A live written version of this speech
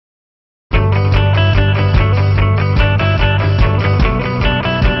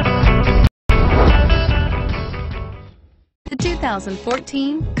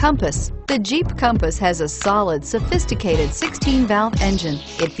2014 Compass. The Jeep Compass has a solid, sophisticated 16-valve engine.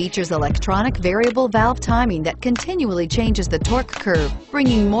 It features electronic variable valve timing that continually changes the torque curve,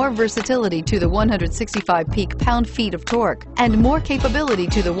 bringing more versatility to the 165 peak pound-feet of torque and more capability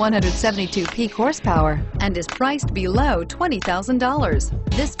to the 172 peak horsepower, and is priced below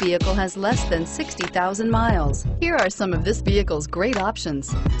 $20,000. This vehicle has less than 60,000 miles. Here are some of this vehicle's great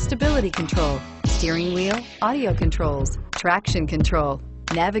options: stability control, steering wheel audio controls, traction control,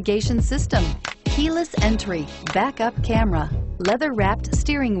 navigation system, keyless entry, backup camera, leather-wrapped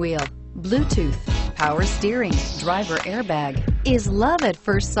steering wheel, Bluetooth, power steering, driver airbag. Is love at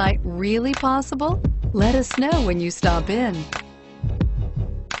first sight really possible? Let us know when you stop in.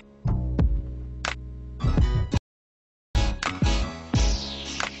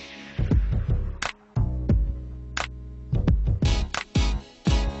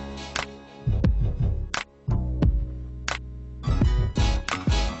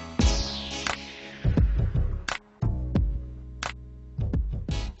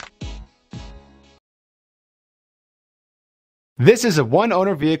 This is a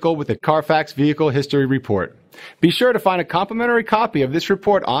one-owner vehicle with a Carfax Vehicle History Report. Be sure to find a complimentary copy of this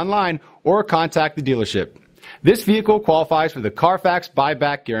report online or contact the dealership. This vehicle qualifies for the Carfax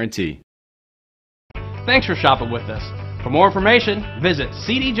Buyback Guarantee. Thanks for shopping with us. For more information, visit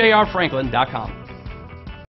cdjrfranklin.com.